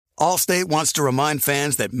Allstate wants to remind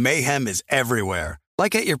fans that mayhem is everywhere,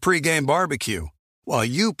 like at your pregame barbecue. While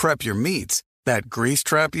you prep your meats, that grease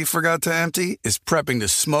trap you forgot to empty is prepping to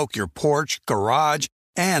smoke your porch, garage,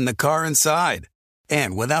 and the car inside.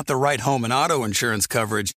 And without the right home and auto insurance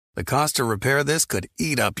coverage, the cost to repair this could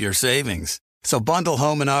eat up your savings. So bundle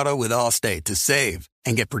home and auto with Allstate to save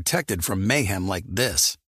and get protected from mayhem like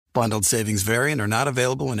this. Bundled savings vary and are not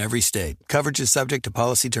available in every state. Coverage is subject to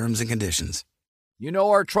policy terms and conditions. You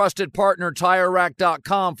know our trusted partner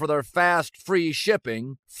TireRack.com for their fast, free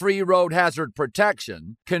shipping, free road hazard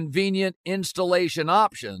protection, convenient installation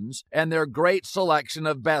options, and their great selection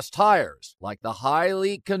of best tires, like the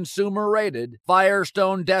highly consumer-rated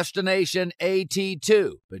Firestone Destination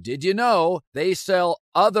AT2. But did you know they sell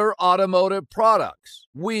other automotive products?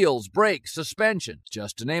 Wheels, brakes, suspension,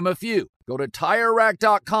 just to name a few. Go to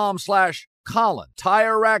TireRack.com/Colin.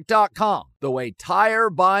 TireRack.com, the way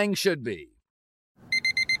tire buying should be.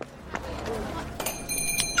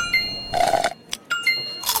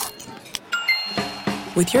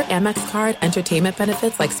 With your Amex card, entertainment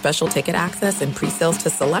benefits like special ticket access and pre-sales to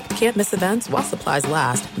select can't-miss events while supplies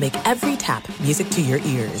last make every tap music to your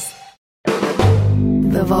ears.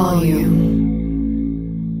 The volume.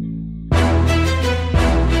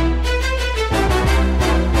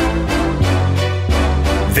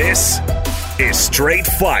 This is Straight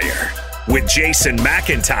Fire with Jason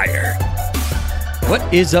McIntyre.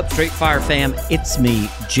 What is up, Straight Fire fam? It's me,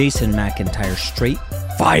 Jason McIntyre, Straight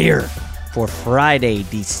Fire for Friday,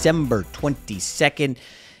 December 22nd.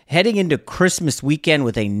 Heading into Christmas weekend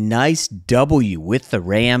with a nice W with the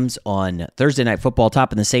Rams on Thursday Night Football,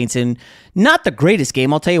 topping the Saints in. Not the greatest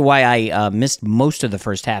game. I'll tell you why I missed most of the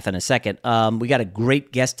first half in a second. We got a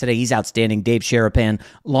great guest today. He's outstanding. Dave Sharapan,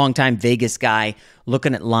 longtime Vegas guy,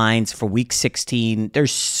 looking at lines for Week 16.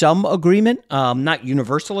 There's some agreement, not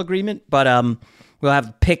universal agreement, but we'll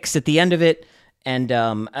have picks at the end of it. And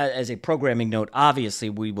as a programming note, obviously,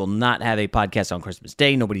 we will not have a podcast on Christmas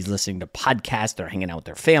Day. Nobody's listening to podcasts. They're hanging out with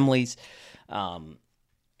their families. And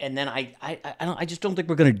then I just don't think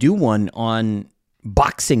we're going to do one on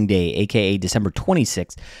Boxing Day, a.k.a. December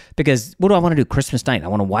 26th, because what do I want to do Christmas night? I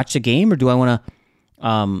want to watch the game, or do I want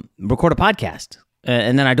to record a podcast?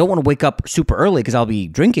 And then I don't want to wake up super early because I'll be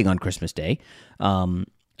drinking on Christmas Day. And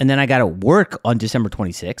then I got to work on December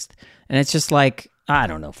 26th. And it's just like, I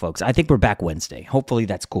don't know, folks. I think we're back Wednesday. Hopefully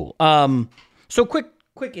that's cool. So quick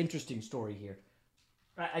interesting story here.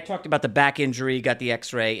 I talked about the back injury, got the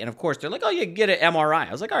x-ray, and of course they're like, oh, you get an MRI.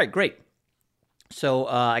 I was like, all right, great. So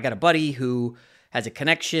I got a buddy who has a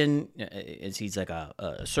connection. He's like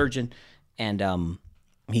a surgeon, and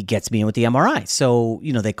he gets me in with the MRI. So,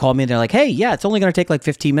 they called me and they're like, hey, yeah, it's only going to take like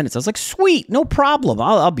 15 minutes. I was like, sweet, no problem.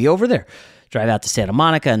 I'll be over there. Drive out to Santa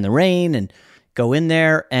Monica in the rain and go in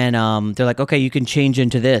there, and they're like, okay, you can change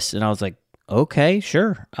into this. And I was like, okay,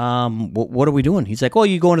 sure. What are we doing? He's like, well,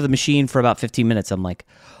 you go into the machine for about 15 minutes. I'm like,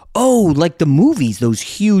 oh, like the movies, those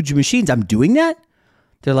huge machines. I'm doing that?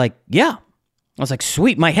 They're like, yeah. I was like,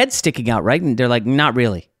 sweet. My head's sticking out, right? And they're like, not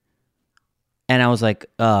really. And I was like,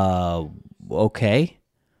 okay.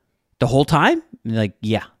 The whole time? And they're like,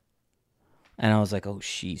 yeah. And I was like, oh,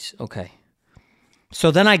 jeez, okay. So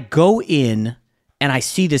then I go in, and I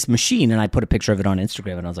see this machine, and I put a picture of it on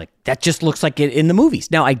Instagram, and I was like, that just looks like it in the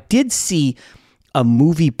movies. Now, I did see a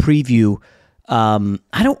movie preview. I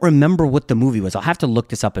don't remember what the movie was. I'll have to look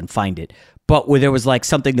this up and find it. But where there was like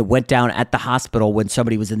something that went down at the hospital when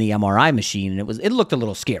somebody was in the MRI machine, and it looked a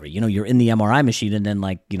little scary. You're in the MRI machine, and then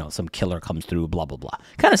some killer comes through, blah, blah, blah.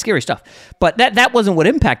 Kind of scary stuff. But that wasn't what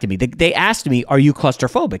impacted me. They asked me, are you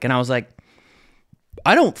claustrophobic? And I was like,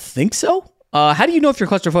 I don't think so. How do you know if you're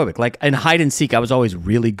claustrophobic? Like in hide and seek, I was always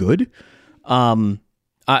really good. So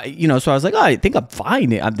I was like, oh, I think I'm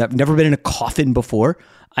fine. I've never been in a coffin before.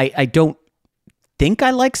 I don't think I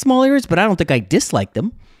like small areas, but I don't think I dislike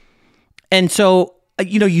them. And so,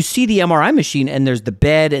 you see the MRI machine, and there's the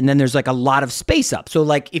bed, and then there's like a lot of space up. So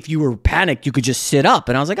like if you were panicked, you could just sit up.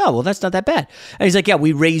 And I was like, oh, well, that's not that bad. And he's like, yeah,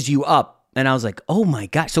 we raise you up. And I was like, oh my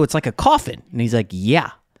gosh. So it's like a coffin. And he's like,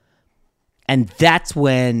 yeah. And that's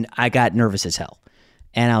when I got nervous as hell.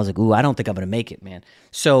 And I was like, ooh, I don't think I'm going to make it, man.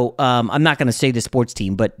 So I'm not going to say the sports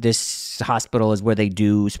team, but this hospital is where they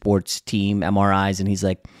do sports team MRIs. And he's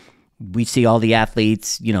like, we see all the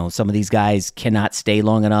athletes. Some of these guys cannot stay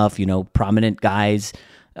long enough. Prominent guys.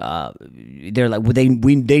 They're like,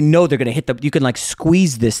 they know they're going to hit you can like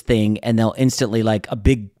squeeze this thing, and they'll instantly like a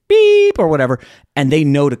big beep or whatever. And they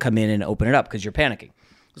know to come in and open it up because you're panicking.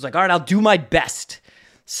 I was like, all right, I'll do my best.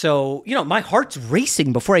 So, my heart's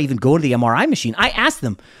racing before I even go into the MRI machine. I asked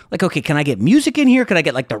them, like, okay, can I get music in here? Can I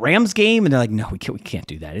get, like, the Rams game? And they're like, no, we can't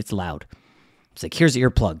do that. It's loud. It's like, here's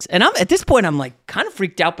earplugs. And at this point, I'm like kind of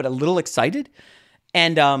freaked out, but a little excited.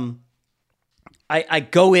 And I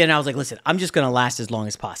go in, I was like, listen, I'm just going to last as long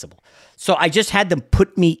as possible. So I just had them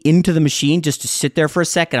put me into the machine just to sit there for a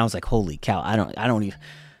second. I was like, holy cow, I don't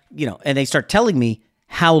even, and they start telling me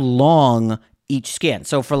how long each scan.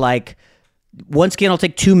 So for like one scan will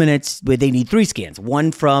take 2 minutes, but they need 3 scans.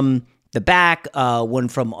 One from the back, one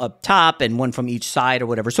from up top, and one from each side or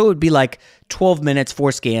whatever. So it would be like 12 minutes,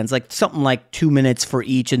 4 scans, like something like 2 minutes for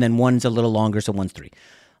each, and then one's a little longer, so one's 3. I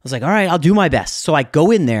was like, all right, I'll do my best. So I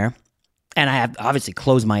go in there, and I have obviously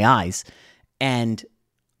closed my eyes, and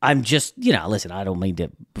I'm just, listen, I don't mean to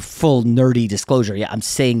full nerdy disclosure. Yeah, I'm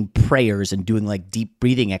saying prayers and doing like deep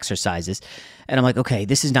breathing exercises. And I'm like, okay,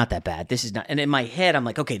 this is not that bad. This is not. And in my head, I'm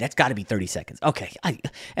like, okay, that's got to be 30 seconds. Okay.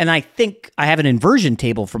 And I think I have an inversion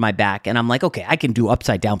table for my back. And I'm like, okay, I can do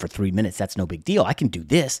upside down for 3 minutes. That's no big deal. I can do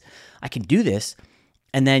this.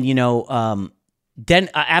 And then, then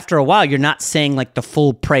after a while, you're not saying like the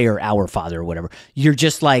full prayer, Our Father or whatever. You're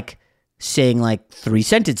just like saying like 3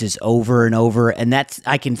 sentences over and over. And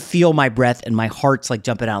I can feel my breath and my heart's like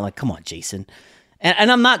jumping out like, come on, Jason.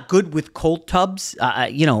 And I'm not good with cold tubs.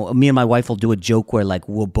 Me and my wife will do a joke where like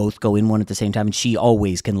we'll both go in one at the same time, and she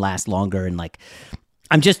always can last longer. And like,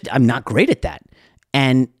 I'm not great at that.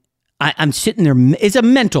 And I'm sitting there. It's a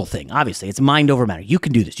mental thing. Obviously, it's mind over matter. You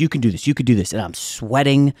can do this. You can do this. You can do this. And I'm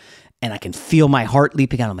sweating, and I can feel my heart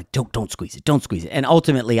leaping out. I'm like, don't squeeze it. Don't squeeze it. And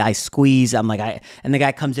ultimately, I squeeze. I'm like, and the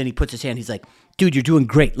guy comes in. He puts his hand. He's like, dude, you're doing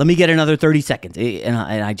great. Let me get another 30 seconds. And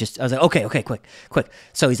I was like, okay, quick.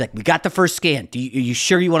 So he's like, we got the first scan. Are you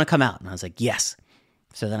sure you want to come out? And I was like, yes.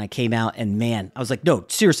 So then I came out, and man, I was like, no,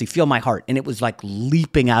 seriously, feel my heart. And it was like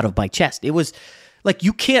leaping out of my chest. It was like,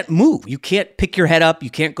 you can't move. You can't pick your head up. You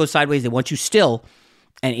can't go sideways. They want you still.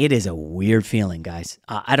 And it is a weird feeling, guys.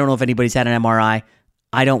 I don't know if anybody's had an MRI.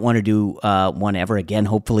 I don't want to do one ever again,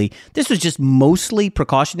 hopefully. This was just mostly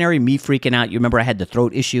precautionary, me freaking out. You remember I had the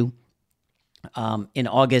throat issue in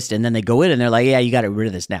August, and then they go in and they're like, yeah, you got to get rid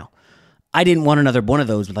of this now. I didn't want another one of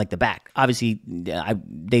those with like the back. Obviously,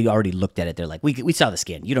 they already looked at it. They're like, we saw the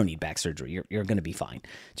scan. You don't need back surgery. You're going to be fine.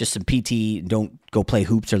 Just some PT. Don't go play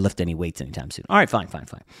hoops or lift any weights anytime soon. All right, fine.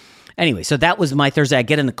 Anyway, so that was my Thursday. I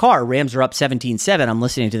get in the car. Rams are up 17-7. I'm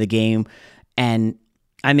listening to the game, and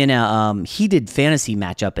I'm in a heated fantasy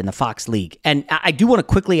matchup in the Fox League. And I do want to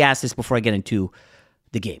quickly ask this before I get into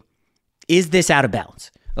the game. Is this out of bounds?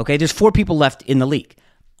 Okay, there's 4 people left in the league.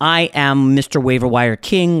 I am Mr. Waiver Wire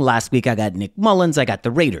King. Last week I got Nick Mullins. I got the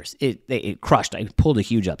Raiders. It crushed. I pulled a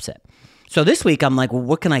huge upset. So this week I'm like, well,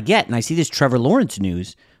 what can I get? And I see this Trevor Lawrence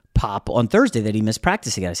news pop on Thursday that he missed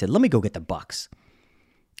practice again. I said, let me go get the Bucks.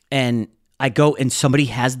 And I go, and somebody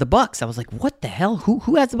has the Bucks. I was like, what the hell?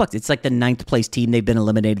 Who has the Bucks? It's like the 9th place team. They've been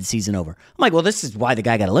eliminated season over. I'm like, well, this is why the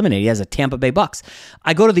guy got eliminated. He has a Tampa Bay Bucks.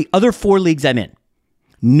 I go to the other 4 leagues I'm in.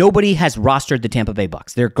 Nobody has rostered the Tampa Bay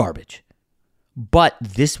Bucks. They're garbage. But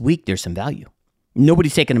this week, there's some value.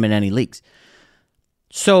 Nobody's taking them in any leagues.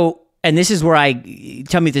 So, and this is where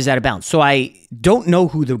tell me if this is out of bounds. So I don't know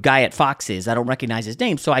who the guy at Fox is. I don't recognize his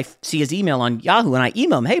name. So I see his email on Yahoo, and I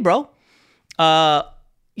email him, hey, bro, happy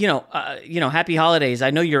holidays.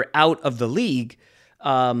 I know you're out of the league.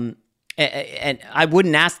 And I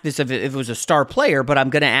wouldn't ask this if it was a star player, but I'm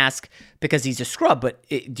going to ask because he's a scrub. But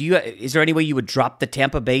is there any way you would drop the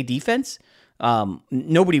Tampa Bay defense?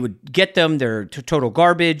 Nobody would get them. They're total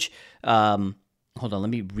garbage. Hold on, let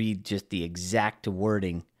me read just the exact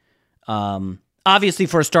wording. Obviously,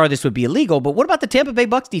 for a star, this would be illegal. But what about the Tampa Bay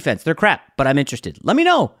Bucks defense? They're crap, but I'm interested. Let me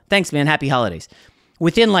know. Thanks, man. Happy holidays.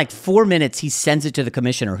 Within like 4 minutes, he sends it to the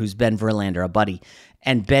commissioner, who's Ben Verlander, a buddy.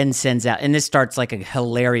 And Ben sends out, and this starts like a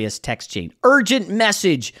hilarious text chain. Urgent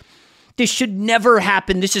message. This should never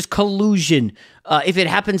happen. This is collusion. If it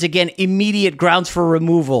happens again, immediate grounds for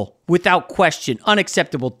removal. Without question.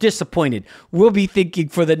 Unacceptable. Disappointed. We'll be thinking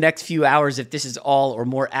for the next few hours if this is all or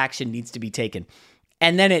more action needs to be taken.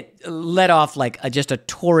 And then it let off like just a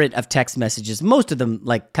torrent of text messages. Most of them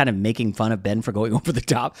like kind of making fun of Ben for going over the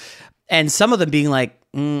top. And some of them being like,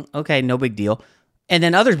 okay, no big deal. And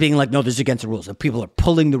then others being like, no, this is against the rules. And people are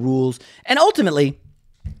pulling the rules. And ultimately,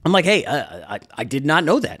 I'm like, hey, I did not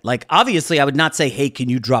know that. Like, obviously, I would not say, hey, can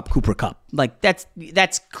you drop Cooper Kupp? Like,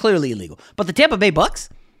 that's clearly illegal. But the Tampa Bay Bucks,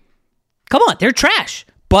 come on, they're trash.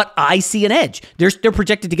 But I see an edge. They're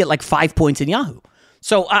projected to get like 5 points in Yahoo.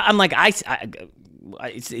 So I'm like, it's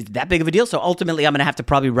that big of a deal. So ultimately, I'm going to have to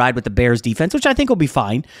probably ride with the Bears defense, which I think will be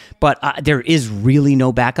fine. But there is really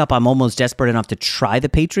no backup. I'm almost desperate enough to try the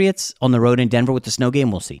Patriots on the road in Denver with the snow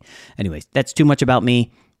game. We'll see. Anyways, that's too much about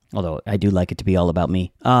me, although I do like it to be all about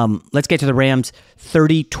me. Let's get to the Rams.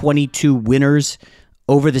 30-22 winners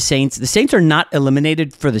over the Saints. The Saints are not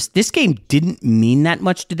eliminated for this. This game didn't mean that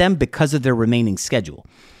much to them because of their remaining schedule.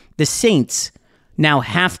 The Saints, now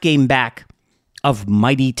half game back of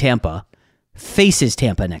mighty Tampa, faces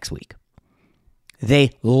Tampa next week.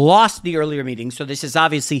 They lost the earlier meeting, so this is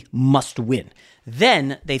obviously must win.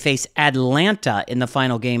 Then they face Atlanta in the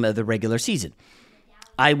final game of the regular season.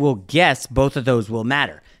 I will guess both of those will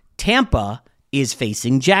matter. Tampa is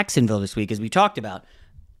facing Jacksonville this week, as we talked about.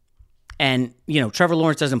 And, Trevor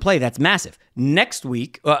Lawrence doesn't play. That's massive. Next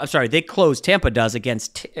week, they close, Tampa does,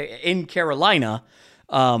 against in Carolina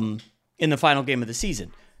in the final game of the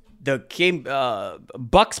season. The game,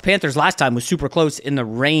 Bucks-Panthers last time was super close in the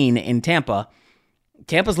rain in Tampa.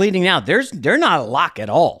 Tampa's leading now. They're not a lock at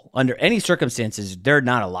all. Under any circumstances, they're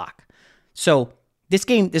not a lock. So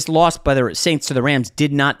this loss by the Saints to the Rams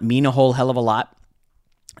did not mean a whole hell of a lot.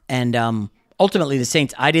 And ultimately, the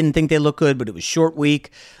Saints, I didn't think they looked good, but it was short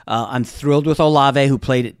week. I'm thrilled with Olave, who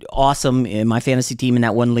played awesome in my fantasy team in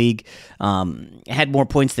that one league. Had more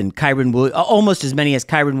points than Kyren Williams, almost as many as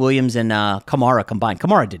Kyren Williams and Kamara combined.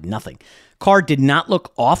 Kamara did nothing. Carr did not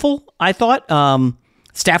look awful, I thought.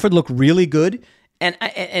 Stafford looked really good. And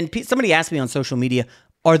somebody asked me on social media,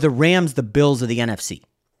 are the Rams the Bills of the NFC?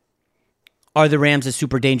 Are the Rams a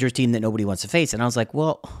super dangerous team that nobody wants to face? And I was like,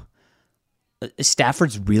 well,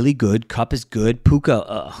 Stafford's really good. Kupp is good.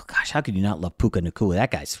 Puka, how could you not love Puka Nacua?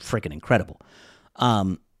 That guy's freaking incredible.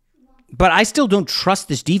 But I still don't trust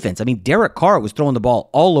this defense. I mean, Derek Carr was throwing the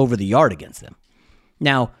ball all over the yard against them.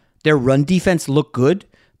 Now, their run defense looked good,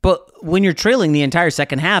 but when you're trailing the entire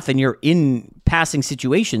second half and you're in passing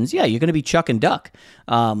situations, yeah, you're going to be chuck and duck.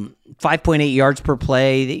 5.8 yards per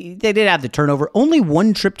play. They did have the turnover. Only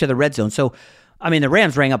one trip to the red zone. So, I mean, the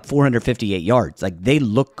Rams rang up 458 yards. Like, they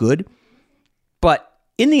look good. But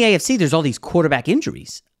in the AFC, there's all these quarterback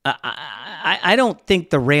injuries. I don't think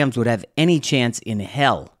the Rams would have any chance in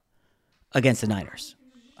hell against the Niners.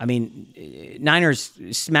 I mean, Niners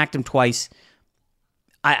smacked them twice.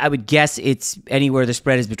 I would guess it's anywhere the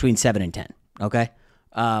spread is between 7 and 10, okay?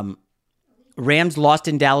 Rams lost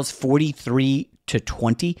in Dallas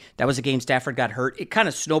 43-20. That was a game Stafford got hurt. It kind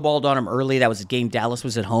of snowballed on him early. That was a game Dallas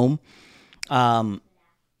was at home. I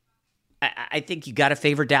think you got to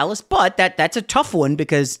favor Dallas, but that's a tough one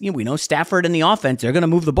because we know Stafford and the offense, they're going to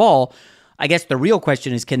move the ball. I guess the real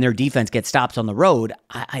question is, can their defense get stops on the road?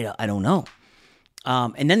 I don't know.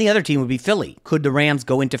 And then the other team would be Philly. Could the Rams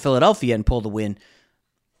go into Philadelphia and pull the win?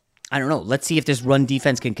 I don't know. Let's see if this run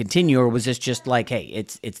defense can continue, or was this just like, hey,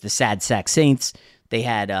 it's the sad sack Saints. They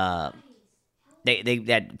had they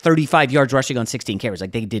had 35 yards rushing on 16 carries.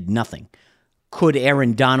 Like, they did nothing. Could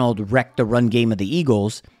Aaron Donald wreck the run game of the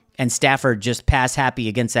Eagles and Stafford just pass happy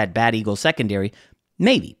against that bad Eagles secondary?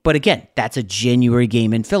 Maybe. But again, that's a January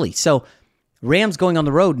game in Philly. So Rams going on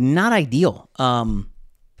the road, not ideal.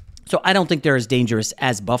 So I don't think they're as dangerous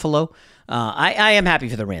as Buffalo. I am happy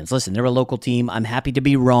for the Rams. Listen, they're a local team. I'm happy to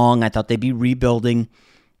be wrong. I thought they'd be rebuilding.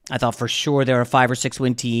 I thought for sure they're a 5 or 6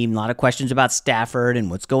 win team. A lot of questions about Stafford and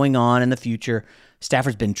what's going on in the future.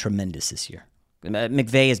 Stafford's been tremendous this year.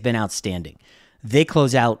 McVay has been outstanding. They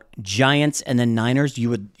close out Giants and then Niners. You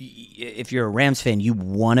would, if you're a Rams fan, you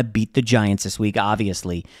want to beat the Giants this week,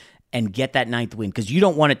 obviously, and get that 9th win because you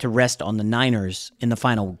don't want it to rest on the Niners in the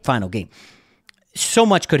final game. So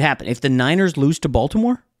much could happen. If the Niners lose to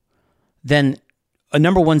Baltimore, then a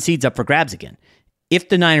number 1 seed's up for grabs again. If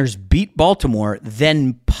the Niners beat Baltimore,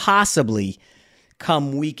 then possibly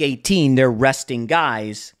come week 18, they're resting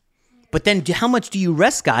guys. But then how much do you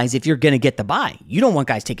rest guys if you're going to get the bye? You don't want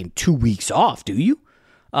guys taking 2 weeks off, do you?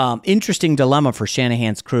 Interesting dilemma for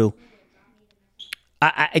Shanahan's crew.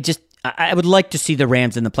 I would like to see the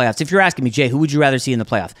Rams in the playoffs. If you're asking me, Jay, who would you rather see in the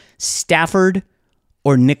playoffs? Stafford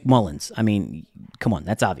or Nick Mullins? I mean, come on,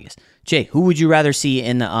 that's obvious. Jay, who would you rather see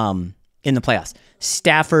in the playoffs?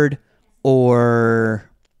 Stafford or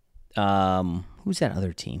who's that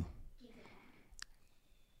other team?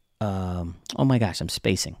 Oh my gosh, I'm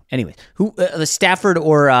spacing. Anyway, who the Stafford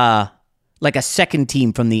or like a second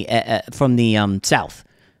team from the South?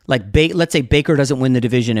 Like let's say Baker doesn't win the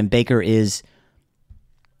division and Baker is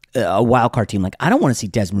a wild card team. Like, I don't want to see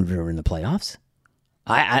Desmond Ridder in the playoffs.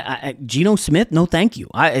 Geno Smith, no thank you.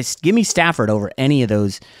 Give me Stafford over any of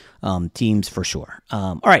those teams for sure.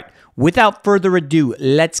 All right, without further ado,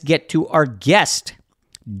 let's get to our guest,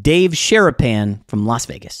 Dave Sharapan from Las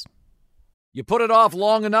Vegas. You put it off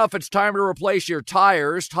long enough, it's time to replace your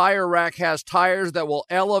tires. Tire Rack has tires that will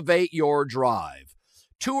elevate your drive.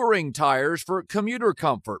 Touring tires for commuter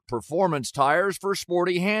comfort, performance tires for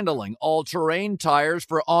sporty handling, all-terrain tires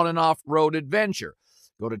for on- and off-road adventure.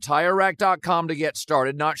 Go to TireRack.com to get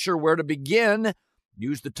started. Not sure where to begin?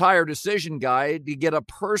 Use the Tire Decision Guide to get a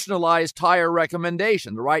personalized tire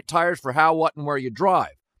recommendation, the right tires for how, what, and where you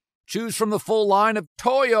drive. Choose from the full line of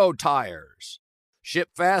Toyo tires. Ship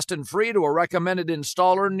fast and free to a recommended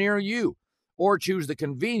installer near you. Or choose the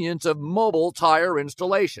convenience of mobile tire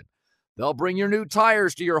installation. They'll bring your new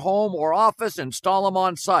tires to your home or office, install them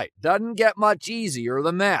on site. Doesn't get much easier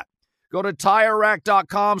than that. Go to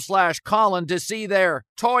TireRack.com/Colin to see their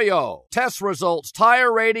Toyo test results,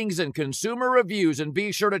 tire ratings, and consumer reviews, and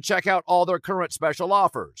be sure to check out all their current special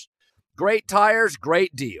offers. Great tires,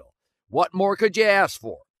 great deal. What more could you ask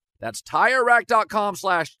for? That's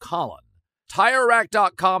TireRack.com/Colin.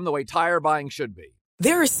 TireRack.com, the way tire buying should be.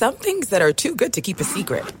 There are some things that are too good to keep a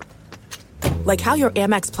secret. Like how your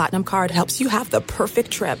Amex Platinum card helps you have the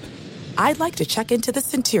perfect trip. I'd like to check into the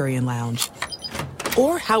Centurion Lounge.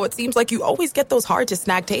 Or how it seems like you always get those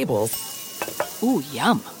hard-to-snag tables. Ooh,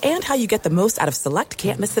 yum. And how you get the most out of select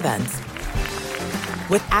can't-miss events.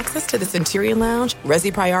 With access to the Centurion Lounge,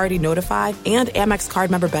 Resi Priority Notified, and Amex card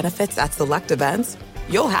member benefits at select events,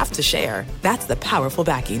 you'll have to share. That's the powerful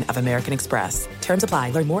backing of American Express. Terms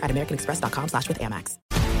apply. Learn more at americanexpress.com/withAmex.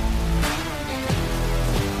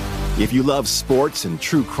 If you love sports and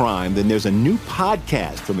true crime, then there's a new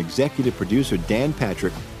podcast from executive producer Dan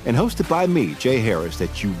Patrick and hosted by me, Jay Harris,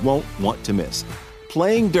 that you won't want to miss.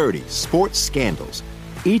 Playing Dirty: Sports Scandals.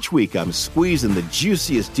 Each week, I'm squeezing the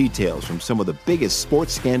juiciest details from some of the biggest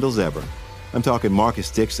sports scandals ever. I'm talking Marcus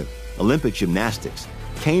Dixon, Olympic gymnastics,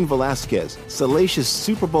 Cain Velasquez, salacious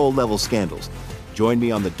Super Bowl-level scandals. Join me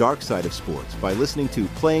on the dark side of sports by listening to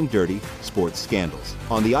Playing Dirty: Sports Scandals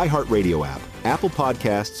on the iHeartRadio app, Apple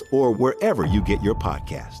Podcasts, or wherever you get your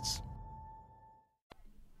podcasts.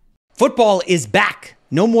 Football is back.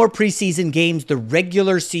 No more preseason games. The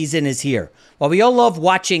regular season is here. While we all love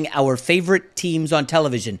watching our favorite teams on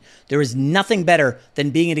television, there is nothing better than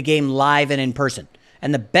being at a game live and in person.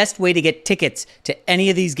 And the best way to get tickets to any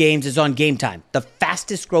of these games is on Game Time, the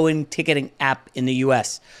fastest growing ticketing app in the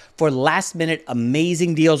U.S. For last minute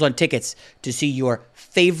amazing deals on tickets to see your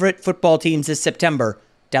favorite football teams this September,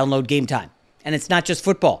 download Game Time. And it's not just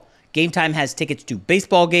football. Game Time has tickets to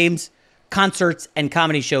baseball games, concerts, and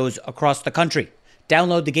comedy shows across the country.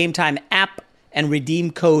 Download the Game Time app and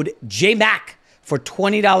redeem code JMAC for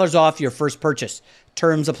 $20 off your first purchase.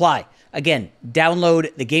 Terms apply. Again,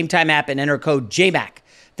 download the Game Time app and enter code JMAC.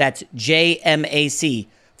 That's JMAC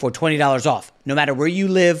for $20 off. No matter where you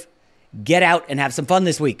live, get out and have some fun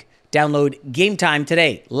this week. Download Game Time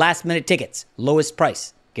today. Last minute tickets. Lowest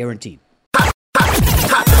price guaranteed.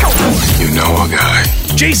 You know a guy.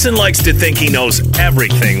 Jason likes to think he knows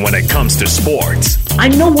everything when it comes to sports. I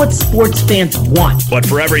know what sports fans want. But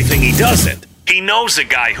for everything he doesn't, he knows a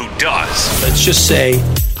guy who does. Let's just say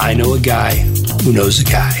I know a guy who knows a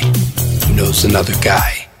guy who knows another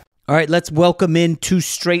guy. All right, let's welcome in to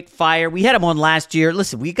Straight Fire. We had him on last year.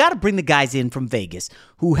 Listen, we got to bring the guys in from Vegas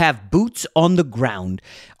who have boots on the ground,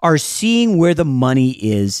 are seeing where the money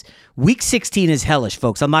is. Week 16 is hellish,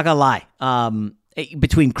 folks. I'm not going to lie.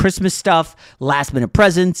 Between Christmas stuff, last-minute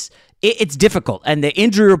presents, it's difficult. And the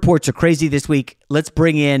injury reports are crazy this week. Let's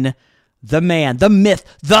bring in the man, the myth,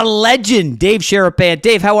 the legend, Dave Sharapan.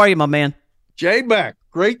 Dave, how are you, my man? J-Mac,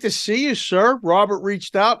 great to see you, sir. Robert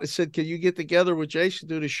reached out and said, can you get together with Jason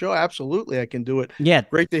to do the show? Absolutely, I can do it. Yeah.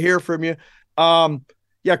 Great to hear from you.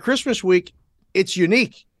 Christmas week, it's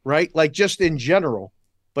unique, right? Like just in general.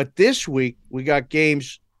 But this week, we got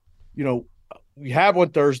games, we have on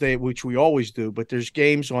Thursday, which we always do, but there's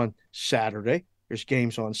games on Saturday, there's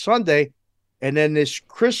games on Sunday, and then this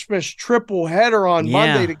Christmas triple header on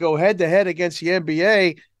Monday to go head-to-head against the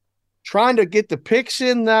NBA, trying to get the picks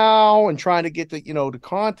in now and trying to get the, the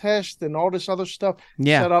contest and all this other stuff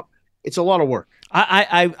set up. It's a lot of work.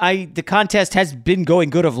 The contest has been going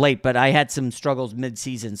good of late, but I had some struggles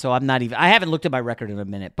mid-season, so I haven't looked at my record in a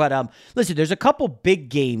minute. But listen, there's a couple big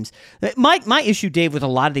games. My issue, Dave, with a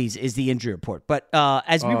lot of these is the injury report. But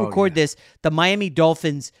as we record this, the Miami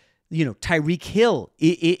Dolphins, Tyreek Hill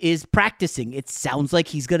is practicing. It sounds like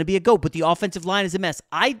he's going to be a GOAT, but the offensive line is a mess.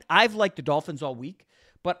 I've liked the Dolphins all week,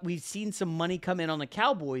 but we've seen some money come in on the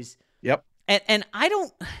Cowboys. Yep. And I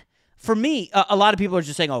don't... For me, a lot of people are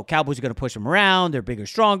just saying, Cowboys are going to push them around. They're bigger,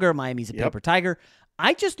 stronger. Miami's a paper tiger.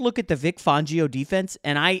 I just look at the Vic Fangio defense,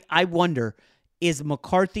 and I wonder, is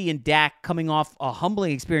McCarthy and Dak coming off a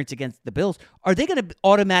humbling experience against the Bills? Are they going to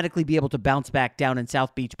automatically be able to bounce back down in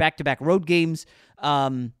South Beach, back-to-back road games?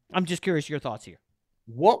 I'm just curious your thoughts here.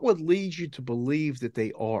 What would lead you to believe that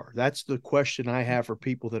they are? That's the question I have for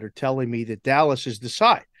people that are telling me that Dallas is the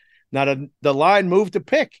side. Now, the line moved to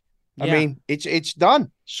pick. I mean, it's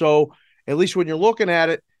done. So at least when you're looking at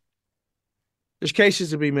it, there's cases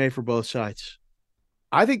to be made for both sides.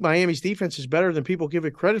 I think Miami's defense is better than people give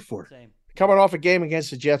it credit for. Same. Coming off a game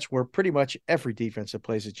against the Jets where pretty much every defense that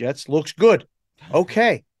plays the Jets looks good.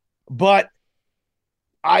 Okay. But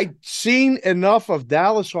I've seen enough of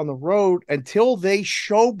Dallas on the road until they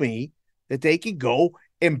show me that they can go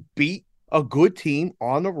and beat a good team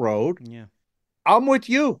on the road. Yeah. I'm with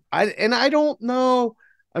you. I don't know.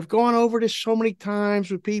 I've gone over this so many times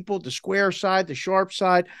with people, the square side, the sharp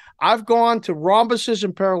side. I've gone to rhombuses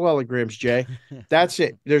and parallelograms, Jay. That's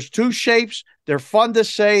it. There's two shapes. They're fun to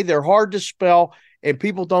say. They're hard to spell. And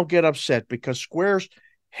people don't get upset because squares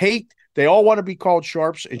hate. They all want to be called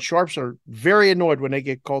sharps, and sharps are very annoyed when they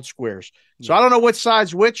get called squares. So I don't know what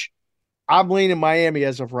side's which. I'm leaning Miami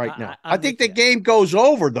as of right now. I think the game goes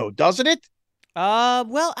over, though, doesn't it?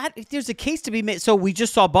 Well, there's a case to be made. So we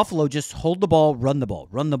just saw Buffalo just hold the ball, run the ball,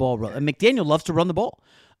 run the ball, run. And McDaniel loves to run the ball.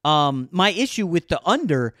 My issue with the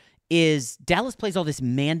under is Dallas plays all this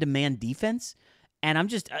man-to-man defense, and I'm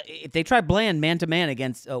just if they try bland man-to-man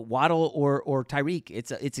against Waddle or Tyreek,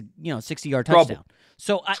 it's a 60-yard touchdown.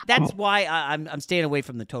 So that's why I'm staying away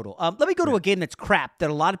from the total. Let me go to a game that's crap that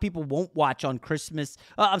a lot of people won't watch on Christmas.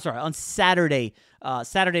 On Saturday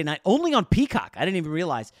night, only on Peacock. I didn't even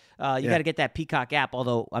realize you got to get that Peacock app.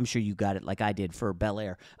 Although I'm sure you got it like I did for Bel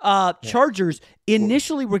Air. Chargers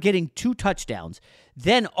initially were getting 2 touchdowns.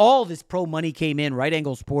 Then all this pro money came in, Right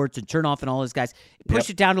Angle Sports and Chernoff and all those guys pushed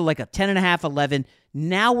it down to like a 10.5, 11.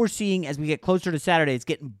 Now we're seeing as we get closer to Saturday, it's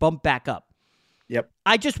getting bumped back up. Yep.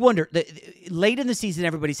 I just wonder, late in the season,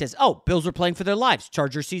 everybody says, oh, Bills are playing for their lives.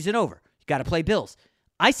 Chargers season over. You got to play Bills.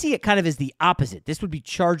 I see it kind of as the opposite. This would be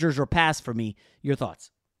Chargers or pass for me. Your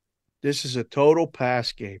thoughts? This is a total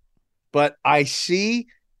pass game. But I see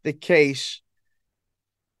the case.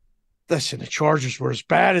 Listen, the Chargers were as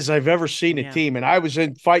bad as I've ever seen a team. And I was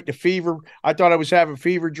fighting a fever. I thought I was having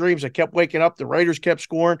fever dreams. I kept waking up. The Raiders kept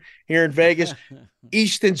scoring here in Vegas.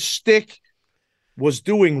 Easton Stick was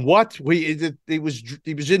doing what? He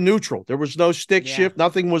was in neutral. There was no stick shift.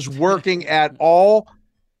 Nothing was working at all.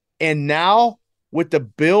 And now with the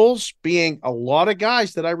Bills being a lot of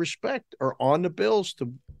guys that I respect are on the Bills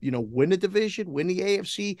to, win the division, win the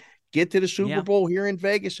AFC, get to the Super Bowl here in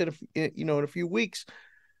Vegas in a few weeks.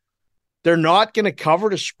 They're not going to cover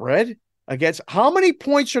the spread against. How many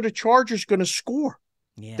points are the Chargers going to score?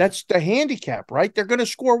 Yeah. That's the handicap, right? They're going to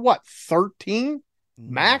score what? 13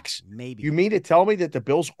 max? Maybe. You mean to tell me that the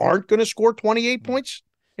Bills aren't going to score 28 points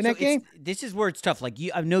in that game? This is where it's tough. Like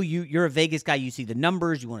I know you're a Vegas guy. You see the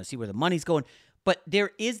numbers. You want to see where the money's going. But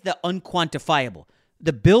there is the unquantifiable.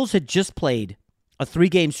 The Bills had just played a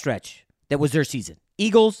 3-game stretch that was their season.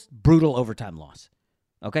 Eagles, brutal overtime loss.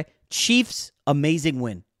 Okay? Chiefs, amazing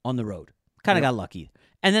win on the road. Kind of got lucky.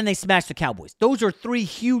 And then they smashed the Cowboys. Those are 3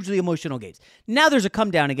 hugely emotional games. Now there's a come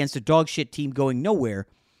down against a dog shit team going nowhere.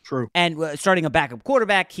 True. And starting a backup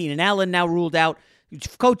quarterback, Keenan Allen now ruled out.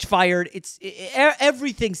 Coach fired.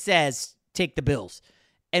 Everything says take the Bills.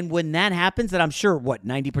 And when that happens, then I'm sure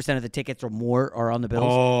 90% of the tickets or more are on the Bills.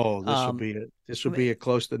 Oh, this would be a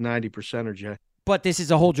close to 90%, Jay. But this is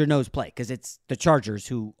a hold your nose play because it's the Chargers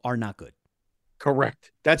who are not good.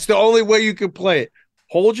 Correct. That's the only way you can play it.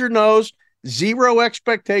 Hold your nose, 0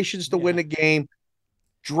 expectations to win the game,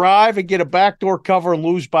 drive and get a backdoor cover and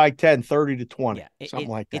lose by 10, 30-20, something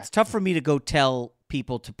like that. It's tough for me to go tell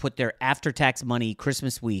people to put their after-tax money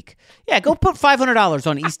Christmas week. Yeah, go put $500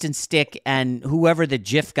 on Easton Stick and whoever the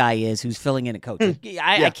GIF guy is who's filling in a coach.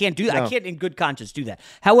 I can't do that. No. I can't in good conscience do that.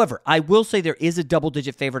 However, I will say there is a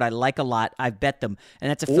double-digit favorite I like a lot. I've bet them, and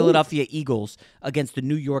that's the Philadelphia Eagles against the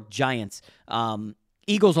New York Giants.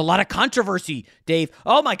 Eagles, a lot of controversy, Dave.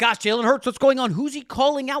 Oh, my gosh, Jalen Hurts, what's going on? Who's he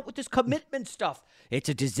calling out with this commitment stuff? It's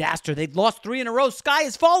a disaster. They've lost 3 in a row. Sky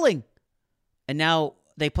is falling. And now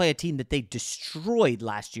they play a team that they destroyed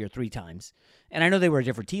last year 3 times. And I know they were a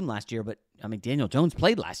different team last year, but, Daniel Jones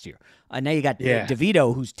played last year. Now you got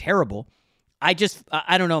DeVito, who's terrible. I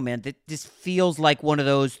don't know, man. This feels like one of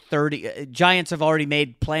those 30 Giants have already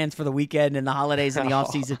made plans for the weekend and the holidays and the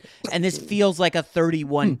offseason. And this feels like a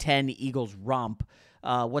 31-10 Eagles romp.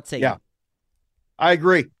 What say you? I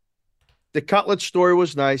agree. The Cutlet story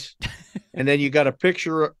was nice. And then you got a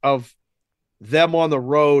picture of them on the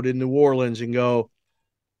road in New Orleans and go,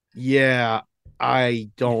 I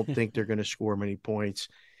don't think they're going to score many points.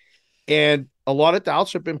 And a lot of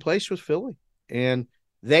doubts have been placed with Philly. And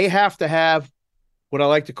they have to have what I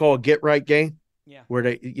like to call a get-right game, where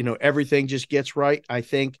they, everything just gets right. I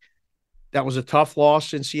think that was a tough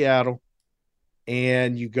loss in Seattle.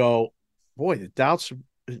 And you go, boy,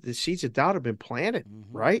 the seeds of doubt have been planted,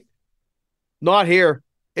 right? Not here.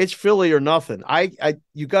 It's Philly or nothing.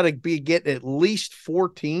 You got to be getting at least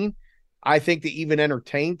 14, I think, to even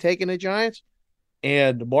entertain taking the Giants.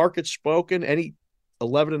 and the market's spoken. Any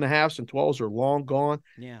 11.5s and 12s are long gone.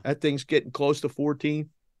 Yeah. That thing's getting close to 14.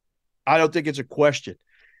 I don't think it's a question.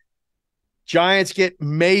 Giants get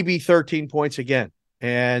maybe 13 points again,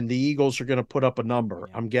 and the Eagles are going to put up a number.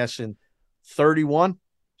 I'm guessing 31.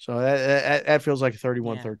 So that feels like a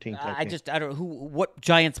 31-13 type game. I don't know what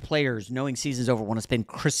Giants players, knowing season's over, want to spend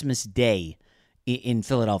Christmas Day in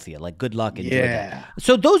Philadelphia. Like, good luck. Enjoy that.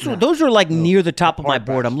 So those are like near the top of my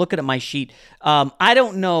board. I'm looking at my sheet. I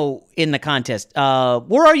don't know in the contest.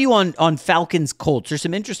 Where are you on Falcons Colts? There's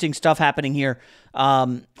some interesting stuff happening here.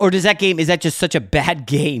 Or is that just such a bad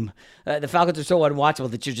game? The Falcons are so unwatchable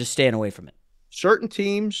that you're just staying away from it. Certain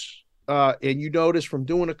teams, and you notice from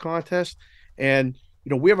doing a contest, and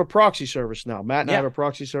we have a proxy service now. Matt and I have a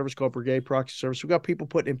proxy service called Brigade Proxy Service. We got people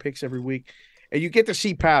putting in picks every week, and you get to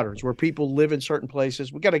see patterns where people live in certain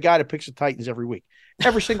places. We got a guy that picks the Titans every week,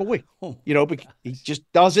 every single week. He just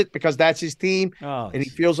does it because that's his team, and he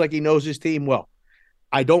feels like he knows his team well.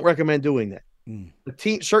 I don't recommend doing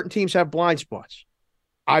that. Certain teams have blind spots.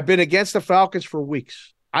 I've been against the Falcons for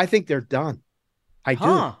weeks. I think they're done. I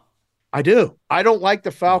do. I don't like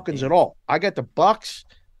the Falcons at all. I got the Bucs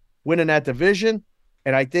winning that division,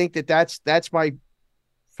 and I think that's my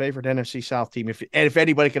favorite NFC South team, if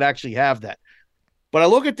anybody could actually have that. But I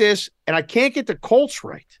look at this, and I can't get the Colts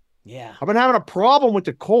right. Yeah. I've been having a problem with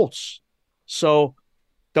the Colts. So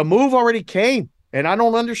the move already came, and I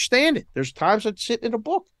don't understand it. There's times I'm sitting in a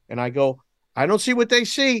book, and I go, I don't see what they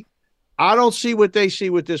see. I don't see what they see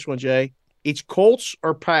with this one, Jay. It's Colts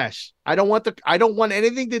or pass. I don't want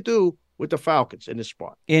anything to do with the Falcons in this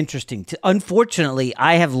spot. Interesting. Unfortunately,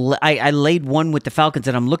 I laid one with the Falcons,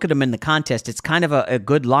 and I'm looking at them in the contest. It's kind of a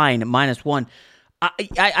good line, -1.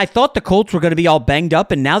 I thought the Colts were going to be all banged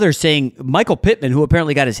up, and now they're saying Michael Pittman, who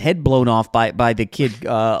apparently got his head blown off by the kid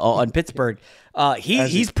on Pittsburgh,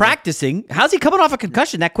 he's practicing. How's he coming off a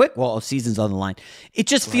concussion that quick? Well, season's on the line. It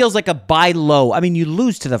just feels like a buy low. I mean, you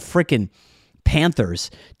lose to the freaking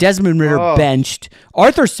Panthers. Desmond Ridder benched.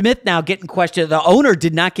 Arthur Smith now getting questioned. The owner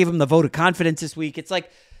did not give him the vote of confidence this week. It's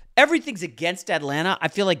like everything's against Atlanta. I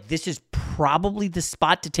feel like this is probably the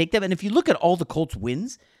spot to take them. And if you look at all the Colts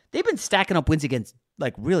wins, they've been stacking up wins against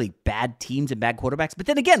like really bad teams and bad quarterbacks. But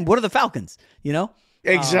then again, what are the Falcons?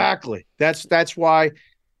 Exactly. That's why.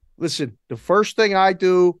 Listen, the first thing I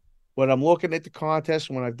do when I'm looking at the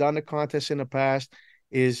contest, when I've done the contest in the past,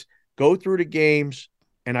 is go through the games,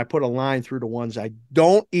 and I put a line through the ones I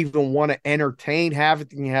don't even want to entertain, have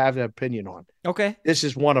an opinion on. Okay. This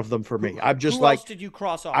is one of them for me. I'm just Who else did you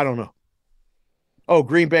cross off? I don't know. Oh,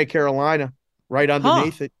 Green Bay, Carolina, right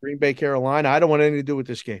underneath it. Green Bay, Carolina. I don't want anything to do with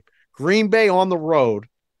this game. Green Bay on the road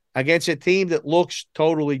against a team that looks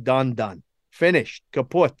totally done, finished,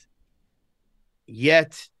 kaput.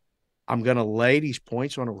 Yet, I'm going to lay these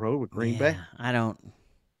points on the road with Green Bay. I don't.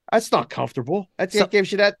 That's not comfortable. That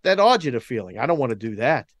gives you that agita feeling. I don't want to do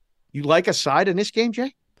that. You like a side in this game,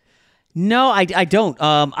 Jay? No, I don't.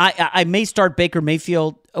 I may start Baker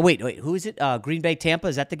Mayfield. Oh, wait. Who is it? Green Bay, Tampa.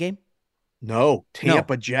 Is that the game? No,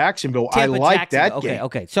 Tampa, Jacksonville. I like that game.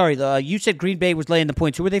 Okay. Sorry. You said Green Bay was laying the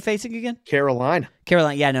points. Who were they facing again? Carolina.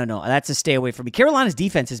 Yeah, no. That's a stay away from me. Carolina's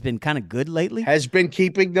defense has been kind of good lately. Has been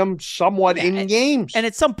keeping them somewhat in games. And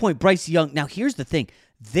at some point, Bryce Young. Now, here's the thing.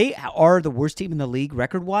 They are the worst team in the league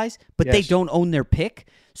record-wise, but they don't own their pick.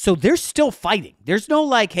 So they're still fighting. There's no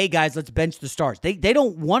like, hey, guys, let's bench the stars. They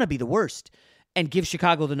don't want to be the worst and give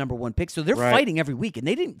Chicago the number one pick. So they're fighting every week, and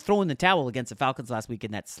they didn't throw in the towel against the Falcons last week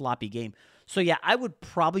in that sloppy game. So, yeah, I would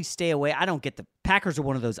probably stay away. I don't get the Packers are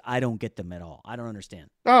one of those. I don't get them at all. I don't understand.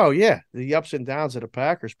 Oh, yeah, the ups and downs of the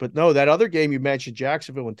Packers. But, no, that other game you mentioned,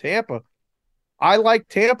 Jacksonville and Tampa, I like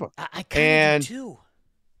Tampa. I kind of do,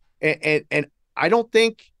 too. And I don't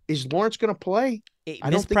think – is Lawrence going to play? I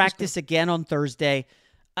don't practice again on Thursday.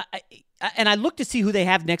 And I look to see who they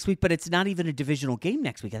have next week, but it's not even a divisional game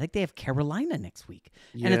next week. I think they have Carolina next week,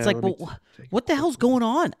 and it's like, well, what the hell's going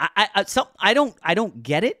on? I don't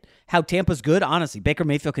get it. How Tampa's good, honestly. Baker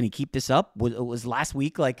Mayfield, can he keep this up? Was last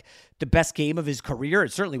week like the best game of his career?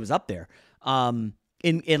 It certainly was up there in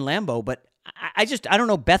Lambeau, but I don't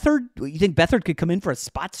know. Beathard, you think Beathard could come in for a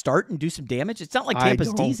spot start and do some damage? It's not like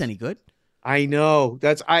Tampa's D's any good. I know.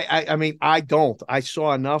 I mean, I don't. I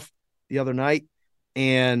saw enough the other night,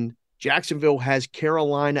 and Jacksonville has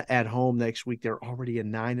Carolina at home next week. They're already a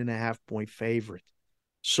 9.5-point favorite.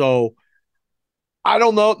 So I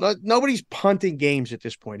don't know. Nobody's punting games at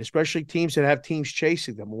this point, especially teams that have teams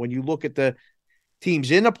chasing them. When you look at the teams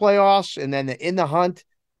in the playoffs and then in the hunt,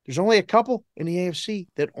 there's only a couple in the AFC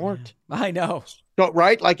that aren't. I know. So,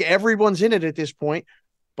 right? Like everyone's in it at this point.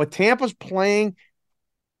 But Tampa's playing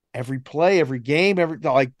every play, every game,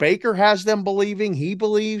 like Baker has them believing. He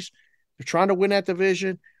believes they're trying to win that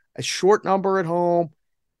division. A short number at home.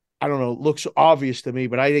 I don't know. It looks obvious to me,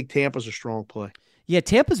 but I think Tampa's a strong play. Yeah,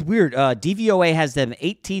 Tampa's weird. DVOA has them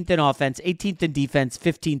 18th in offense, 18th in defense,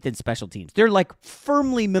 15th in special teams. They're like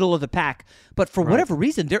firmly middle of the pack, but for whatever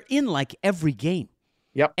reason, they're in like every game.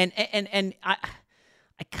 Yep. And I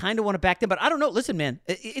kind of want to back them, but I don't know. Listen, man,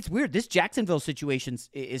 it's weird. This Jacksonville situation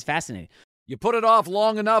is fascinating. You put it off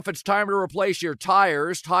long enough, it's time to replace your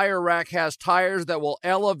tires. Tire Rack has tires that will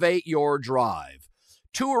elevate your drive.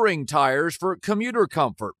 Touring tires for commuter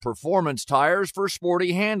comfort, performance tires for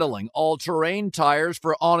sporty handling, all-terrain tires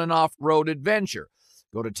for on- and off-road adventure.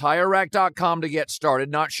 Go to TireRack.com to get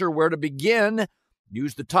started. Not sure where to begin?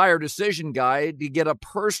 Use the Tire Decision Guide to get a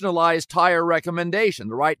personalized tire recommendation,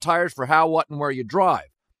 the right tires for how, what, and where you drive.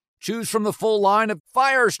 Choose from the full line of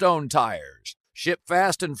Firestone tires. Ship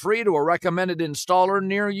fast and free to a recommended installer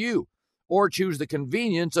near you. Or choose the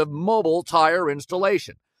convenience of mobile tire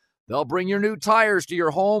installation. They'll bring your new tires to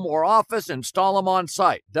your home or office, install them on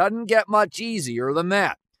site. Doesn't get much easier than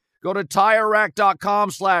that. Go to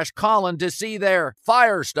TireRack.com/Colin to see their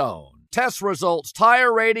Firestone test results,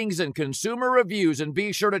 tire ratings, and consumer reviews, and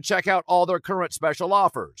be sure to check out all their current special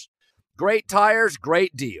offers. Great tires,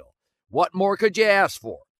 great deal. What more could you ask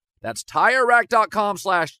for? That's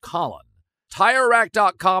TireRack.com/Colin.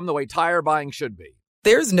 TireRack.com, the way tire buying should be.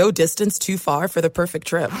 There's no distance too far for the perfect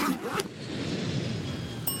trip.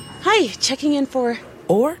 Hi, checking in for...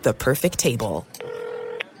 Or the perfect table.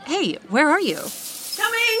 Hey, where are you?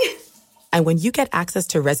 Coming! And when you get access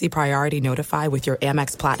to Resi Priority Notify with your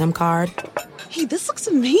Amex Platinum card... Hey, this looks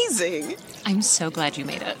amazing. I'm so glad you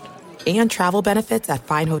made it. And travel benefits at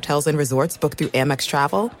fine hotels and resorts booked through Amex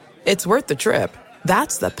Travel, it's worth the trip.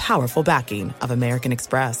 That's the powerful backing of American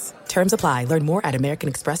Express. Terms apply. Learn more at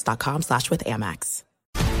americanexpress.com/withAmex.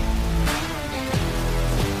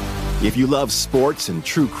 If you love sports and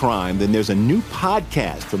true crime, then there's a new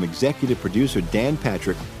podcast from executive producer Dan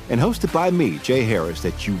Patrick and hosted by me, Jay Harris,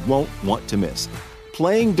 that you won't want to miss.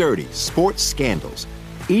 Playing Dirty: Sports Scandals.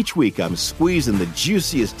 Each week, I'm squeezing the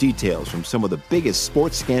juiciest details from some of the biggest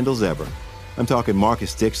sports scandals ever. I'm talking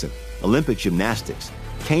Marcus Dixon, Olympic gymnastics,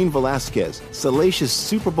 Cain Velasquez, salacious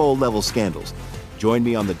Super Bowl-level scandals. Join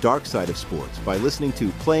me on the dark side of sports by listening to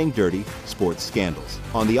Playing Dirty: Sports Scandals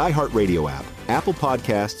on the iHeartRadio app, Apple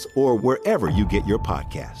Podcasts, or wherever you get your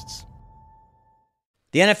podcasts.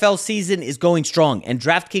 The NFL season is going strong, and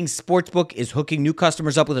DraftKings Sportsbook is hooking new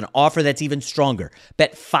customers up with an offer that's even stronger.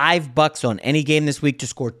 Bet $5 on any game this week to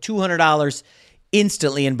score $200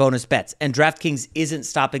 instantly in bonus bets. And DraftKings isn't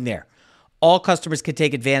stopping there. All customers can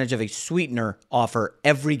take advantage of a sweetener offer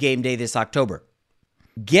every game day this October.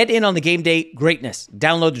 Get in on the game day greatness.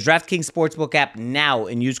 Download the DraftKings Sportsbook app now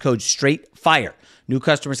and use code STRAIGhtFIRE. New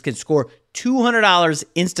customers can score $200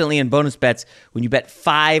 instantly in bonus bets when you bet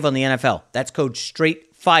 $5 on the NFL. That's code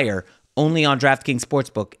STRAIGhtFIRE only on DraftKings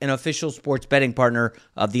Sportsbook, an official sports betting partner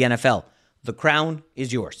of the NFL. The crown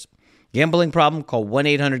is yours. Gambling problem? Call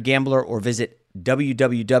 1-800-GAMBLER or visit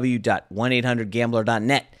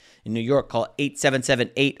www.1800gambler.net. In New York, call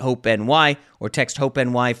 877-8-HOPE-NY or text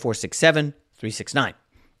HOPE-NY 467-369.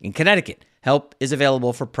 In Connecticut, help is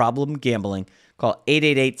available for problem gambling. Call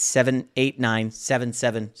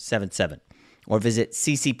 888-789-7777 or visit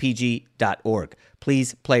ccpg.org.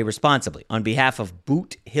 Please play responsibly. On behalf of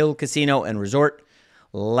Boot Hill Casino and Resort,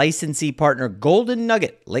 licensee partner Golden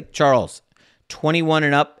Nugget, Lake Charles. 21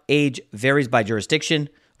 and up, age varies by jurisdiction,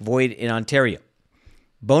 void in Ontario.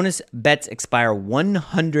 Bonus bets expire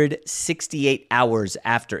 168 hours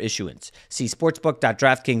after issuance. See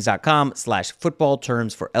sportsbook.draftkings.com/football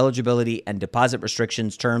terms for eligibility and deposit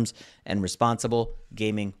restrictions, terms, and responsible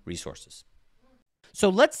gaming resources. So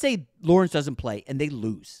let's say Lawrence doesn't play and they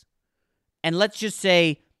lose. And let's just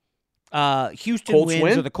say Houston Colts wins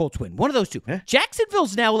win? or the Colts win. One of those two. Yeah.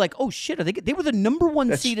 Jacksonville's now like, oh shit, they were the number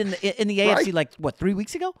one seed in the AFC right. like, what, 3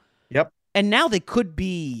 weeks ago? Yep. And now they could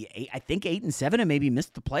be, I think, 8-7 and maybe miss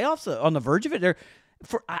the playoffs on the verge of it.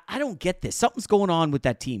 I don't get this. Something's going on with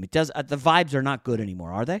that team. It does. The vibes are not good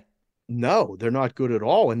anymore, are they? No, they're not good at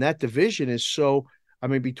all. And that division is so, I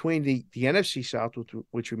mean, between the NFC South,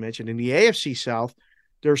 which we mentioned, and the AFC South,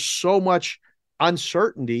 there's so much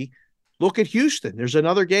uncertainty. Look at Houston. There's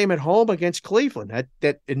another game at home against Cleveland.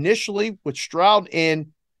 That initially, with Stroud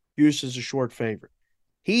in, Houston's a short favorite.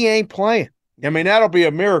 He ain't playing. I mean, that'll be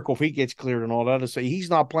a miracle if he gets cleared and all that. To say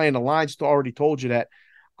he's not playing. The line's already told you that.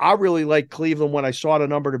 I really liked Cleveland when I saw the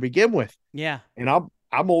number to begin with. Yeah. And I'm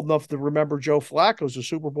old enough to remember Joe Flacco's a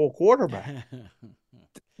Super Bowl quarterback.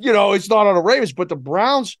 It's not on the Ravens, but the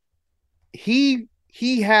Browns, he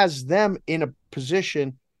has them in a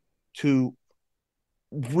position to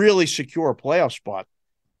really secure a playoff spot.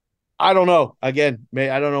 I don't know. Again,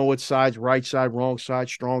 I don't know what sides, right side, wrong side,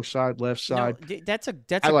 strong side, left side. No, that's a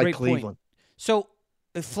like great Cleveland. point. So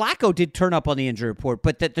Flacco did turn up on the injury report,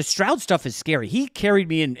 but the Stroud stuff is scary. He carried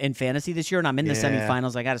me in fantasy this year, and I'm in the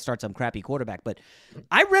semifinals. I got to start some crappy quarterback. But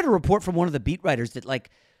I read a report from one of the beat writers that, like,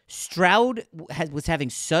 Stroud was having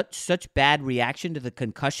such bad reaction to the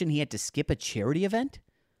concussion, he had to skip a charity event.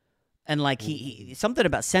 And, like, he something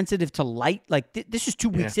about sensitive to light. Like, this is 2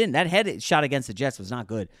 weeks in. That head shot against the Jets was not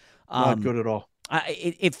good. Not good at all.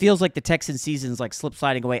 It feels like the Texans season's like slip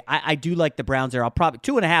sliding away. I do like the Browns there. I'll probably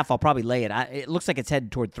 2.5. I'll probably lay it. It looks like it's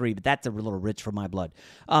headed toward 3, but that's a little rich for my blood.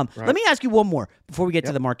 Right. Let me ask you one more before we get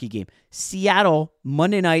to the marquee game. Seattle,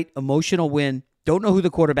 Monday night, emotional win. Don't know who the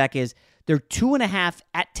quarterback is. They're 2.5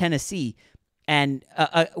 at Tennessee, and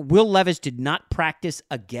Will Levis did not practice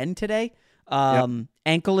again today.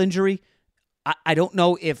 Ankle injury. I don't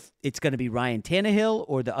know if it's going to be Ryan Tannehill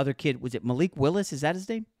or the other kid. Was it Malik Willis? Is that his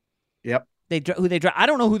name? Yep. I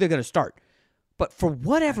don't know who they're going to start. But for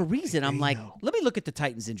whatever reason, I'm like, let me look at the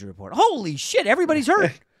Titans injury report. Holy shit, everybody's hurt.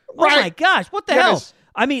 Right. Oh, my gosh, what the hell?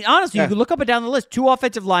 I mean, honestly, you can look up and down the list. 2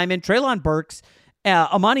 offensive linemen, Treylon Burks,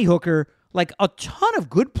 Amani Hooker, like a ton of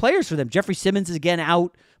good players for them. Jeffrey Simmons is again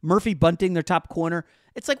out. Murphy Bunting, their top corner.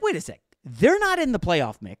 It's like, wait a sec. They're not in the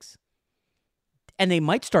playoff mix. And they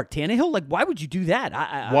might start Tannehill? Like, why would you do that?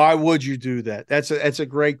 Why would you do that? That's a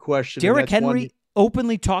great question. Derrick Henry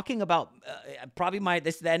openly talking about probably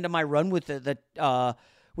this is the end of my run with the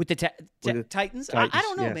Titans. I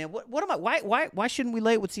don't know, man. What am I? Why shouldn't we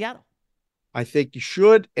lay it with Seattle? I think you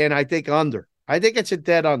should, and I think under. I think it's a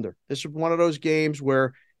dead under. This is one of those games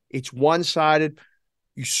where it's one-sided.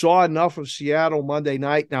 You saw enough of Seattle Monday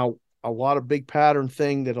night. Now, a lot of big pattern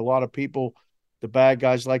thing that a lot of people, the bad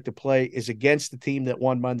guys, like to play is against the team that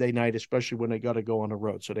won Monday night, especially when they got to go on the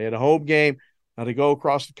road. So they had a home game. Now they go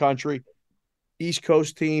across the country. East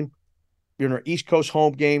Coast team, East Coast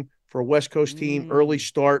home game for a West Coast team, early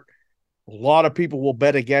start. A lot of people will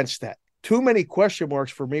bet against that. Too many question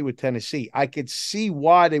marks for me with Tennessee. I could see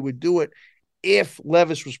why they would do it if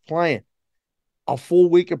Levis was playing. A full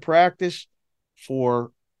week of practice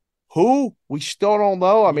for who? We still don't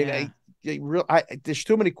know. I mean, there's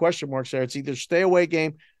too many question marks there. It's either stay away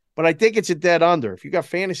game, but I think it's a dead under. If you got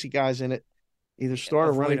fantasy guys in it, either start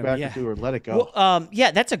a running back or two or let it go. Well,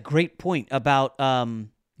 that's a great point about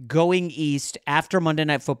going east after Monday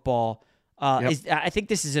Night Football. I think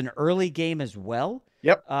this is an early game as well.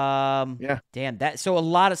 Yep. Damn that.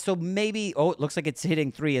 So maybe. It looks like it's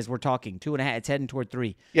hitting 3 as we're talking. 2.5. It's heading toward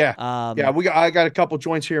 3. Yeah. I got a couple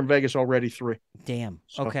joints here in Vegas already. 3. Damn.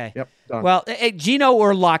 So, okay. Yep. Done. Well, Geno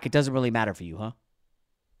or Locke, it doesn't really matter for you, huh?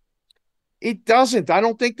 It doesn't. I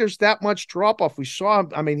don't think there's that much drop off. We saw him.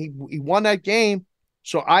 I mean, he won that game.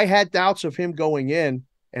 So I had doubts of him going in,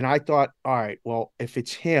 and I thought, all right, well, if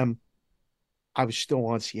it's him, I was still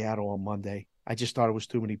on Seattle on Monday. I just thought it was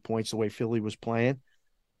too many points the way Philly was playing.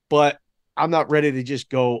 But I'm not ready to just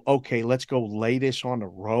go, okay, let's go lay this on the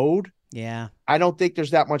road. Yeah. I don't think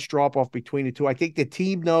there's that much drop off between the two. I think the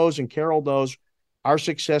team knows and Carroll knows our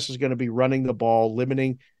success is going to be running the ball,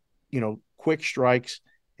 limiting, quick strikes,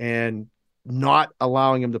 and not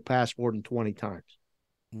allowing him to pass more than 20 times.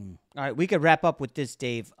 All right, we could wrap up with this,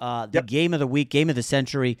 Dave. The game of the week, game of the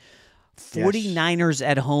century, 49ers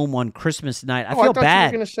at home on Christmas night. I feel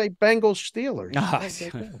bad. You were going to say Bengals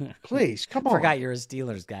Steelers. Please, come on. I forgot you're a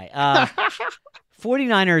Steelers guy.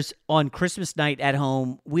 49ers on Christmas night at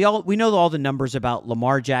home. We know all the numbers about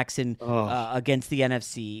Lamar Jackson against the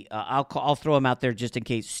NFC. I'll throw him out there just in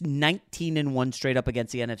case. 19-1 straight up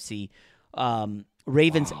against the NFC.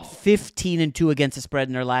 Ravens 15-2 against the spread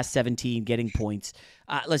in their last 17, getting points.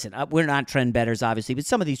 Listen, we're not trend bettors, obviously, but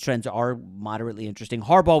some of these trends are moderately interesting.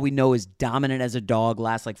 Harbaugh, we know, is dominant as a dog.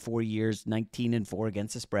 Last 4 years, 19-4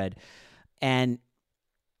 against the spread, and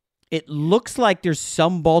it looks like there's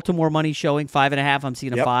some Baltimore money showing 5.5. I'm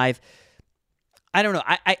seeing a 5. I don't know.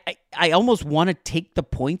 I almost want to take the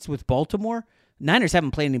points with Baltimore. Niners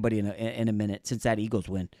haven't played anybody in a minute since that Eagles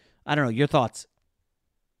win. I don't know. Your thoughts?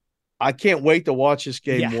 I can't wait to watch this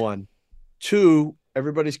game. 1. 2,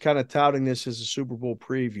 everybody's kind of touting this as a Super Bowl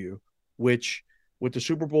preview, which with the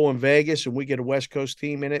Super Bowl in Vegas and we get a West Coast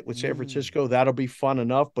team in it with San Francisco, that'll be fun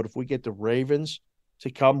enough. But if we get the Ravens to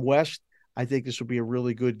come west, I think this will be a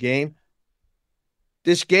really good game.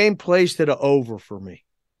 This game plays to the over for me.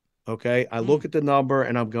 Okay. I look at the number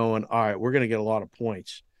and I'm going, all right, we're going to get a lot of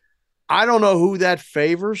points. I don't know who that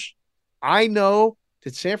favors. I know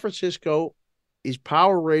that San Francisco is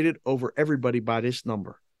power rated over everybody by this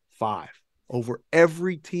number, 5. Over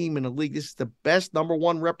every team in the league. This is the best number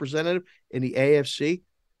 1 representative in the AFC.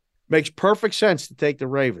 Makes perfect sense to take the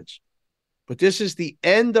Ravens. But this is the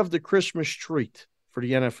end of the Christmas treat for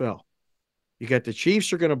the NFL. You got the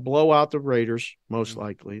Chiefs are going to blow out the Raiders, most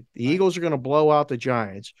likely. The Eagles are going to blow out the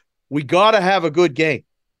Giants. We got to have a good game.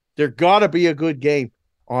 There got to be a good game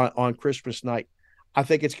on Christmas night. I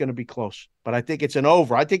think it's going to be close, but I think it's an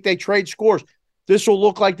over. I think they trade scores. This will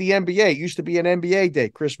look like the NBA. It used to be an NBA day,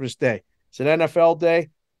 Christmas Day. It's an NFL day.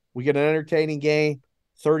 We get an entertaining game,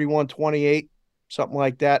 31-28, something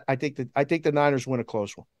like that. I think the Niners win a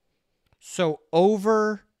close one. So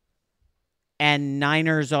over and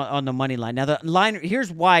Niners on the money line. Now, the line,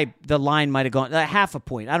 here's why the line might have gone half a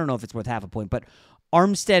point. I don't know if it's worth half a point, but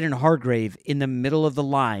Armstead and Hargrave in the middle of the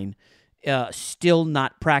line, still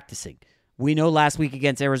not practicing. We know last week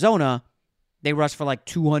against Arizona, they rushed for like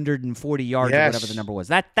 240 yards or whatever the number was.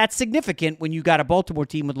 That's significant when you got a Baltimore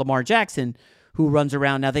team with Lamar Jackson who runs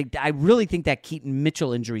around. Now, I really think that Keaton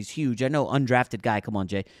Mitchell injury is huge. I know, undrafted guy. Come on,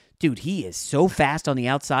 Jay. Dude, he is so fast on the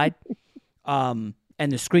outside.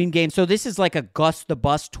 And the screen game. So this is like a Gus the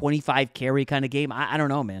Bus 25 carry kind of game. I don't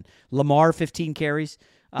know, man. Lamar 15 carries.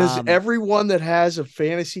 Does everyone that has a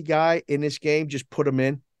fantasy guy in this game just put him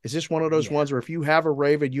in? Is this one of those ones where if you have a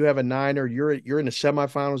Raven, you have a Niner, you're in the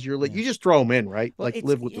semifinals, you just throw them in, right? Well,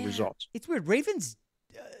 live with the results. It's weird. Ravens,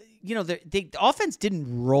 the offense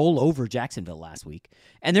didn't roll over Jacksonville last week,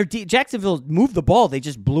 and Jacksonville moved the ball. They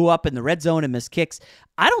just blew up in the red zone and missed kicks.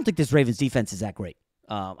 I don't think this Ravens defense is that great.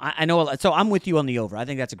 I know, so I'm with you on the over. I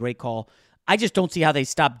think that's a great call. I just don't see how they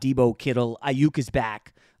stop Debo, Kittle. Ayuk is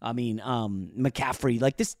back. I mean, McCaffrey.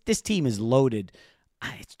 Like this team is loaded.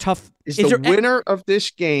 It's tough. Is the winner of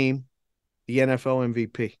this game the NFL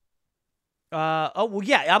MVP?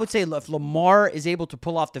 I would say if Lamar is able to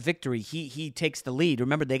pull off the victory, he takes the lead.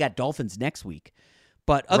 Remember, they got Dolphins next week.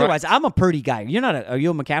 But otherwise, I'm a Purdy guy. Are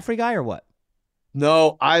you a McCaffrey guy or what?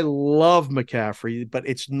 No, I love McCaffrey, but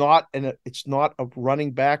it's not a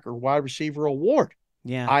running back or wide receiver award.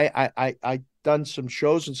 Yeah. I done some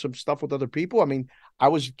shows and some stuff with other people. I mean, I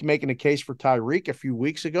was making a case for Tyreek a few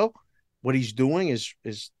weeks ago. What he's doing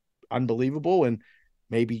is unbelievable and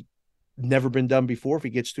maybe never been done before if he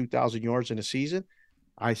gets 2,000 yards in a season.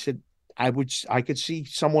 I said I could see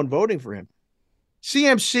someone voting for him.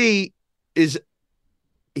 CMC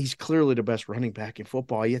he's clearly the best running back in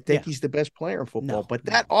football. You think he's the best player in football. But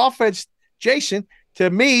that offense, Jason, to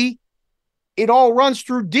me, it all runs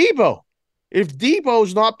through Debo. If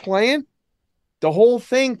Debo's not playing, the whole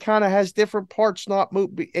thing kind of has different parts not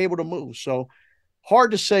be able to move. So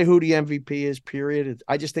hard to say who the MVP is, period.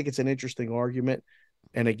 I just think it's an interesting argument.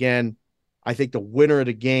 And again, I think the winner of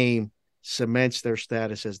the game cements their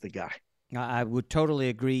status as the guy. I would totally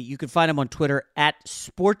agree. You can find him on Twitter at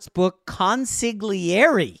Sportsbook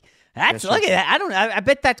Consigliere. Look at that. I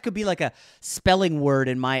bet that could be like a spelling word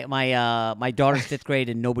in my daughter's 5th grade,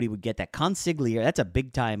 and nobody would get that. Consigliere. That's a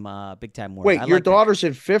big time word. Wait, your daughter's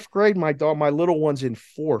in 5th grade. My little one's in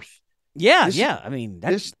 4th. Yeah. I mean,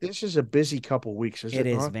 this is a busy couple weeks. It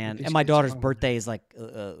is, man. And my daughter's birthday is like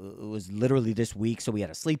it was literally this week, so we had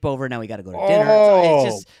a sleepover. Now we got to go to dinner. So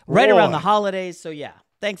it's just right around the holidays. So yeah.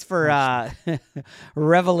 Thanks for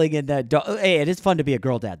reveling in that. Hey, it is fun to be a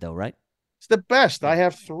girl dad, though, right? It's the best. I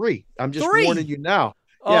have 3. I'm just warning you now.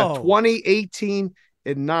 Yeah, 20, 18,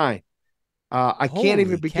 and 9. I can't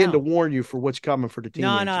even begin to warn you for what's coming for the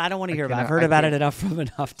teenagers. No, I don't want to hear about it. I've heard about it enough from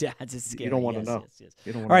enough dads. It's scary. You don't want to know.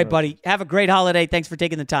 Yes. All right, buddy. Have a great holiday. Thanks for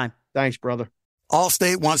taking the time. Thanks, brother.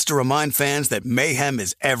 Allstate wants to remind fans that mayhem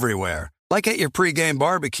is everywhere, like at your pregame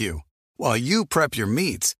barbecue. While you prep your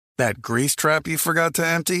meats, that grease trap you forgot to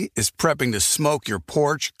empty is prepping to smoke your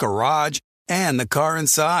porch, garage, and the car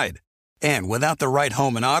inside. And without the right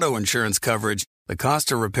home and auto insurance coverage, the cost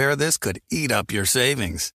to repair this could eat up your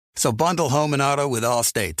savings. So bundle home and auto with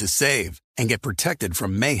Allstate to save and get protected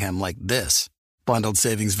from mayhem like this. Bundled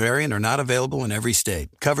savings vary and are not available in every state.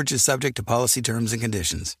 Coverage is subject to policy terms and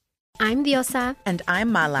conditions. I'm Diosa. And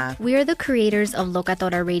I'm Mala. We are the creators of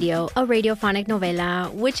Locatora Radio, a radiophonic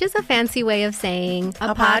novela, which is a fancy way of saying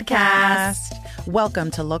a podcast. Welcome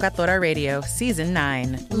to Locatora Radio, Season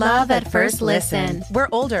 9. Love at first listen. We're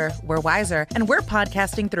older, we're wiser, and we're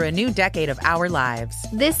podcasting through a new decade of our lives.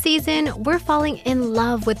 This season, we're falling in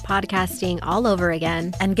love with podcasting all over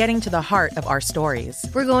again. And getting to the heart of our stories.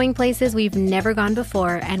 We're going places we've never gone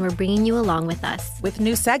before, and we're bringing you along with us. With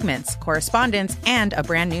new segments, correspondence, and a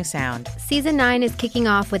brand new sound. Season 9 is kicking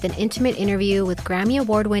off with an intimate interview with Grammy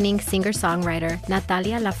Award-winning singer-songwriter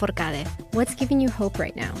Natalia Lafourcade. What's giving you hope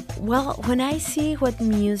right now? Well, when I see what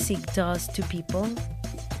music does to people,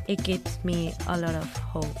 it gives me a lot of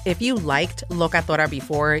hope. If you liked Locatora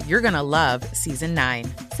before, you're going to love Season 9.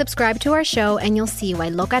 Subscribe to our show and you'll see why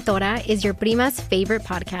Locatora is your prima's favorite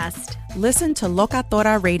podcast. Listen to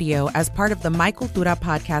Locatora Radio as part of the My Cultura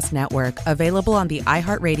Podcast Network, available on the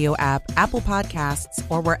iHeartRadio app, Apple Podcasts,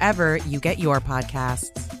 or wherever you get your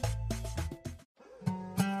podcasts.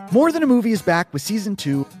 More Than a Movie is back with Season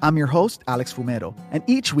 2. I'm your host, Alex Fumero, and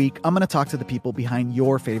each week I'm going to talk to the people behind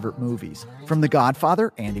your favorite movies. From The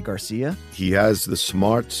Godfather, Andy Garcia. He has the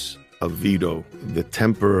smarts of Vito, the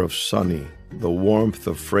temper of Sonny, the warmth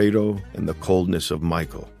of Fredo, and the coldness of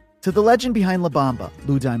Michael. To the legend behind La Bamba,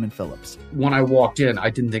 Lou Diamond Phillips. When I walked in, I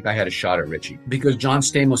didn't think I had a shot at Richie because John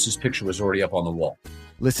Stamos' picture was already up on the wall.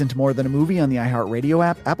 Listen to More Than a Movie on the iHeartRadio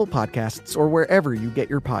app, Apple Podcasts, or wherever you get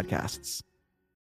your podcasts.